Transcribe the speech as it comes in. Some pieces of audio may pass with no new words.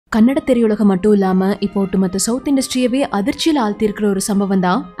கன்னட திரையுலகம் மட்டும் இல்லாம இப்போ ஒட்டுமொத்த சவுத் இண்டஸ்ட்ரியவே அதிர்ச்சியில் ஆழ்த்திருக்கிற ஒரு சம்பவம்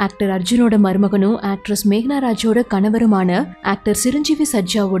தான் ஆக்டர் அர்ஜுனோட மருமகனும் ஆக்ட்ரஸ் மேகனா ராஜோட கணவருமான ஆக்டர் சிரஞ்சீவி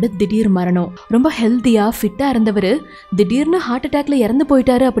சர்ஜாவோட திடீர் மரணம். ரொம்ப ஹெல்த்தியா ஃபிட்டா இருந்தவரு திடீர்னு ஹார்ட் அட்டாக்ல இறந்து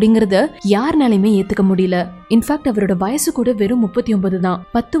போயிட்டாரு அப்படிங்கறத யாருனாலுமே ஏத்துக்க முடியல. இன்ஃபேக்ட் அவரோட வயசு கூட வெறும் 39 தான்.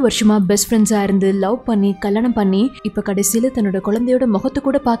 10 வருஷமா பெஸ்ட் ஃப்ரெண்ட்ஸா இருந்து லவ் பண்ணி கல்யாணம் பண்ணி இப்ப கடைசியில தன்னோட குழந்தையோட முகத்தை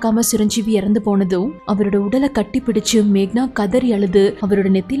கூட பார்க்காம சிரஞ்சீவி இறந்து போனதும் அவரோட உடலை கட்டி பிடிச்சு மேக்னா கதறி அழுது அவரோட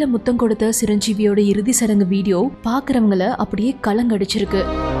நெத்தியில முத்தம் கொடுத்த சிரஞ்சீவியோட இறுதி சடங்கு வீடியோ பாக்குறவங்கள அப்படியே கலங்கடிச்சிருக்கு.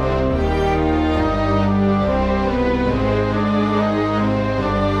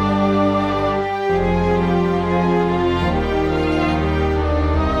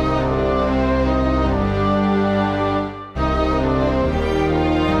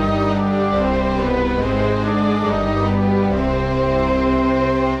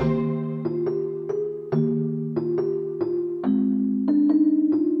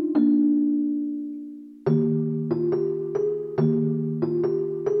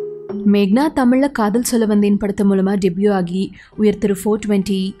 மேக்னா தமிழ்ல காதல் சொல்ல வந்தேன் படத்து மூலமா டெபியூ ஆகி உயர் திரு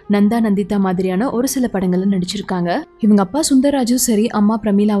 420, நந்தா நந்திதா மாதிரியான ஒரு சில படங்கள்ல நடிச்சிருக்காங்க. இவங்க அப்பா சுந்தரராஜும் சரி அம்மா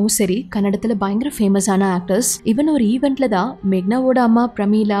பிரமீலாவும் சரி கன்னடத்துல பயங்கர ஃபேமஸான ஆக்டர்ஸ். இவன் ஒரு ஈவெண்ட்ல தான் மேக்னாவோட அம்மா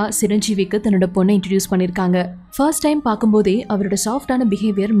பிரமீலா சிரஞ்சீவிக்கு தன்னோட பொண்ணை இன்ட்ரடியூஸ் பண்ணிருக்காங்க. ஃபர்ஸ்ட் டைம் பார்க்கும்போதே அவரோட சாஃப்டான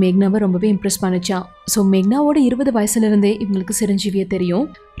பிஹேவியர் மேக்னாவை ரொம்பவே இம்ப்ரெஸ் பண்ணிச்சான். ஸோ மேக்னாவோட 20 வயசுல இருந்தே இவங்களுக்கு சிரஞ்சீவியை தெரியும்.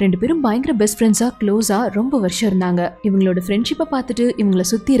 2 பேரும் பயங்கர பெஸ்ட் ஃப்ரெண்ட்ஸா க்ளோஸா ரொம்ப வருஷம் இருந்தாங்க. இவங்களோட ஃப்ரெண்ட்ஷிப்பை பார்த்துட்டு இவங்களை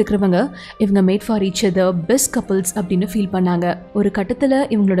சுத்தி இருக்கிறவங்க இவங்க made for each other best couples அப்படின்னு ஃபீல் பண்ணாங்க. ஒரு கட்டத்துல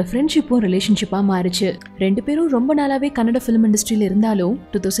இவங்களோட ஃப்ரெண்ட்ஷிப்பும் ரிலேஷன்ஷிப்பா மாறிச்சு. 2 பேரும் ரொம்ப நாளாவே கன்னட ஃபிலிம் இண்டஸ்ட்ரியில இருந்தாலும்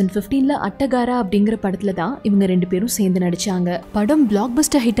 2015ல அட்டகாரா அப்படிங்கிற படத்துல தான் இவங்க 2 பேரும் சேர்ந்து நடிச்சாங்க. படம் பிளாக்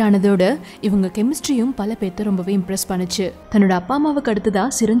பஸ்டர் ஹிட் ஆனதோட இவங்க கெமிஸ்ட்ரியும் பல பேர்த்த ரொம்பவே இம்ப்ரெஸ் பண்ணுச்சு. தன்னோட அப்பா அம்மாவுக்கு அடுத்ததா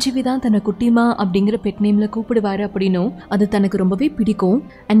சிரஞ்சீவி தான் தன்னை குட்டிமா அப்படிங்கிற பெட் நேம்ல கூப்பிடுவாரு அப்படின்னும் அது தனக்கு ரொம்பவே பிடிக்கும்.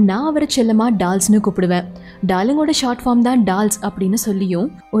 அண்ட் நான் அவரை செல்லமா டால்ஸ்னு கூப்பிடுவேன். டார்லிங்கோட ஷார்ட் ஃபார்ம் தான் டால்ஸ் அப்படின்னு சொல்லியும்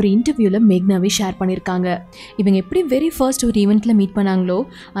ஒரு இன்டர்வியூல மேக்னாவே ஷேர் பண்ணியிருக்காங்க. இவங்க எப்படி வெரி ஃபர்ஸ்ட் ஒரு ஈவெண்ட்ல மீட் பண்ணாங்களோ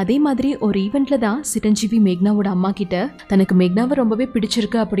அதே மாதிரி ஒரு ஈவெண்ட்ல தான் சிரஞ்சீவி மேக்னாவோட அம்மா கிட்ட தனக்கு மேக்னாவை ரொம்பவே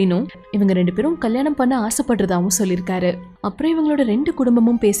பிடிச்சிருக்கு அப்படின்னும் இவங்க 2 பேரும் கல்யாணம் பண்ண ஆசைப்படுறதாவும் சொல்லியிருக்காரு. அப்புறம் இவங்களோட 2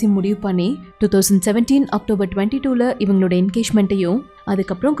 குடும்பமும் பேசி முடிவு பண்ணி 2017 அக்டோபர் 22ல இவங்களோட என்கேஜ்மெண்ட்டையும்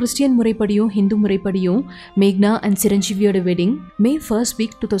அதுக்கப்புறம் கிறிஸ்டியன் முறைப்படியும் ஹிந்து முறைப்படியும் மேக்னா and சிரஞ்சீவியோட wedding May 1st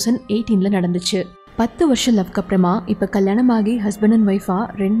week 2018ல நடந்துச்சு. 10 வருஷம் லவ்க்கு அப்புறமா இப்ப கல்யாணம் ஆகி ஹஸ்பண்ட் அண்ட் ஒய்ஃபா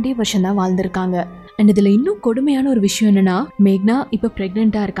 2 வருஷம் தான் வாழ்ந்திருக்காங்க. அண்ட் இதுல இன்னும் கொடுமையான ஒரு விஷயம் என்னன்னா மேக்னா இப்ப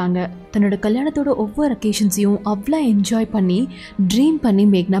பிரெக்னெண்டா இருக்காங்க. தன்னோட கல்யாணத்தோட ஒவ்வொரு அக்கேஷன்ஸையும் அவ்வளோ என்ஜாய் பண்ணி ட்ரீம் பண்ணி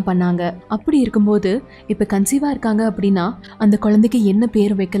மேக்னா பண்ணாங்க. அப்படி இருக்கும்போது இப்ப கன்சீவா இருக்காங்க அப்படின்னா அந்த குழந்தைக்கு என்ன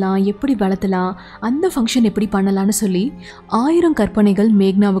பேர் வைக்கலாம், எப்படி வளர்த்தலாம், அந்த ஃபங்க்ஷன் எப்படி பண்ணலாம்னு சொல்லி 1000 கற்பனைகள்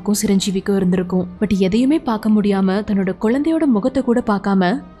மேக்னாவுக்கும் சிரஞ்சீவிக்கும் இருந்திருக்கும். பட் எதையுமே பார்க்க முடியாம தன்னோட குழந்தையோட முகத்தை கூட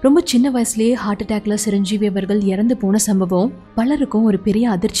பார்க்காம ரொம்ப சின்ன வயசுலயே ஹார்ட் அட்டாக்ல சிரஞ்சீவி அவர்கள் இறந்து போன சம்பவம் பலருக்கும் ஒரு பெரிய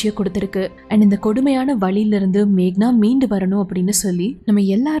அதிர்ச்சியை கொடுத்திருக்கு. அண்ட் இந்த கொடுமையான வழியிலிருந்து மேக்னா மீண்டு வரணும் அப்படின்னு சொல்லி நம்ம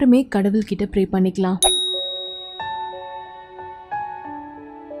எல்லாருமே கடவுள்கிட்ட ப்ரே பண்ணிக்கலாம்.